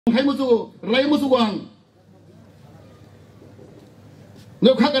Hai musuh, rai musuh guang.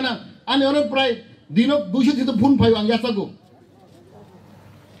 Nek kakana, ane orang prai dino bujuk itu pun payu ang yasa go.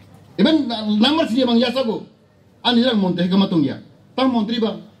 Even nama sih bang yasa go. Ane yang menteri kematung ya, tang menteri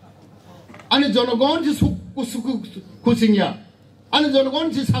bang. Ane jonogon si suku kucing ya, ane jonogon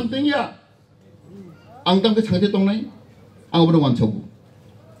si something ya. Ang tang ke changde tong nai, ang obrol wan chogu.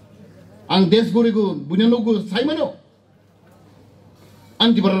 Ang des guri go, bunya no go, sai mano.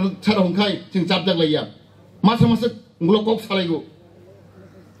 An di bar cara hongkai jeng capjak lagi ya masa ngelokok salaigo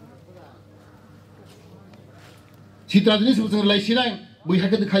citra jenis sebetulnya lai sinai bui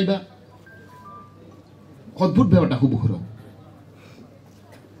haket kaiba kodbut bewa dahu buhuro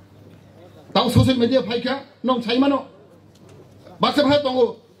tahu sosial media faika nong sai mano bahasa bahasa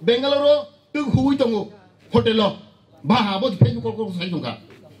tunggu Bengaluru tuh hui tunggu hotel lo bah abot Facebook kok sai tunggu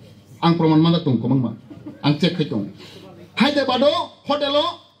ang proman mana tunggu mang ma ang cek kai tunggu hai deh bado hotel lo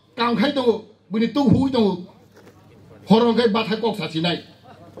kang kai tunggu bini tuh hui tunggu horong kai bat hai kok saksi naik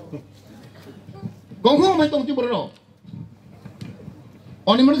gongku mai tunggu tiba lo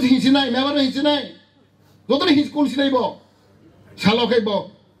oni mana sih sinai Mevar sih sinai dokter sih sekolah sinai bo salah kai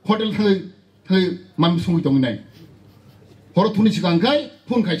bo hotel thai mam sungui tunggu naik horong tunis kang kai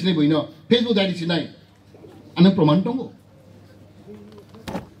pun kai sinai bo ino Facebook dari sinai ane proman tunggu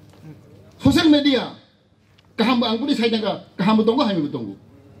sosial media kaham angku di saya jaga kaham tunggu kami bertunggu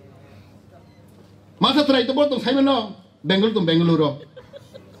masa terakhir itu boleh saya mana Bengaluru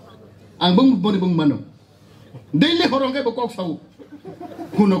ang bung mano daily orang kayak bokok sau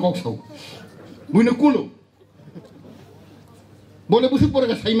kuno kok sau buino kulo boleh busuk pora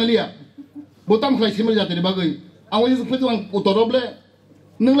saya malia botam kai saya malia jadi bagai awal itu petu ang utoroble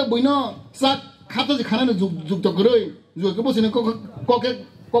nenglah buino saat kata si kanan juk geroi juk kebos ini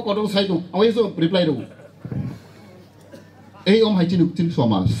kok orang saya tu awal itu reply dulu om hai cinuk cin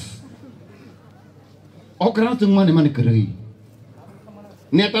somas okra jeng mane kerei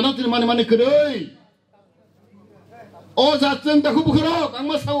netana jeng mane kerei za jeng tak KOKBOROK ang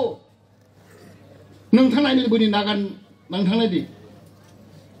masau nang thanai ni buni nagan nang thanai di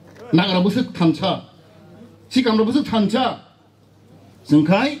nagara busuk thamcha sikam ro busuk thamcha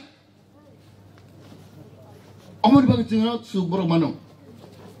jengkai omor bang jeng su borok mano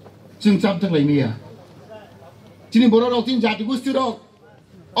jeng chap tak lai ni ya Cini borok cini jati gusti rok,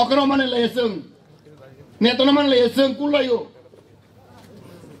 okra mana leseng, netona mana leseng kulayo.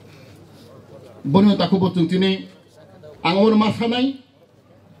 Bono takku bocung cini, angor masanai,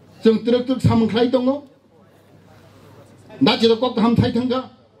 jeng truk samengklai tongo, dah jadi kok ham thai tangga,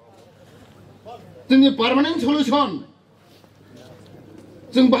 cini permanent solution,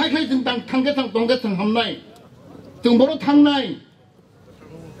 jeng bahai klai jeng tangga tang hamnai, jeng borok tangnai,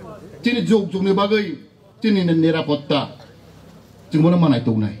 cini jog ni bagai. Cini nirapotta, cuma mana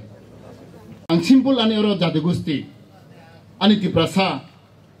itu nai. Ang simpul ane orang jati gusti, ane tiprasa,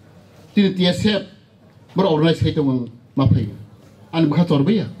 cini tiasep, berorganisasi itu mapai, ane bukan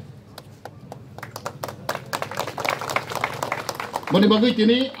torbiya. Bani bagai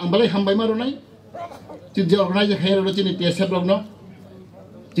cini, ang balai hambai maru nai, cini organisasi kaya orang cini tiasep orang no,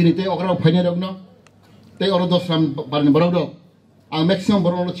 cini te orang punya orang no, te orang dosram barang barang do, ang maksimum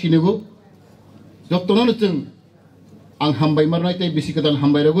orang cini bu. Jottono jeng ang hambai marnai te bisi ketan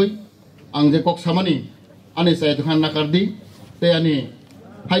hambai ragoi ang je kok samani ane saya tuhan nakardi te ane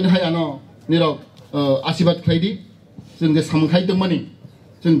hai ano niro asibat khaidi jeng je samkhai tengmani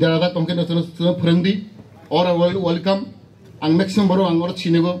jeng darada tongke no sono phurengdi ora welcome ang maximum baro ang ora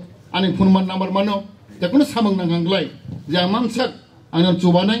chinego ane phone number mano te kono samang nang hanglai ja mamsak ang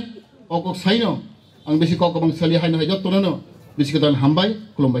chubanai okok saino ang bisi kok bang sali hai no jottono no bisi ketan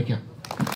hambai kulombai kya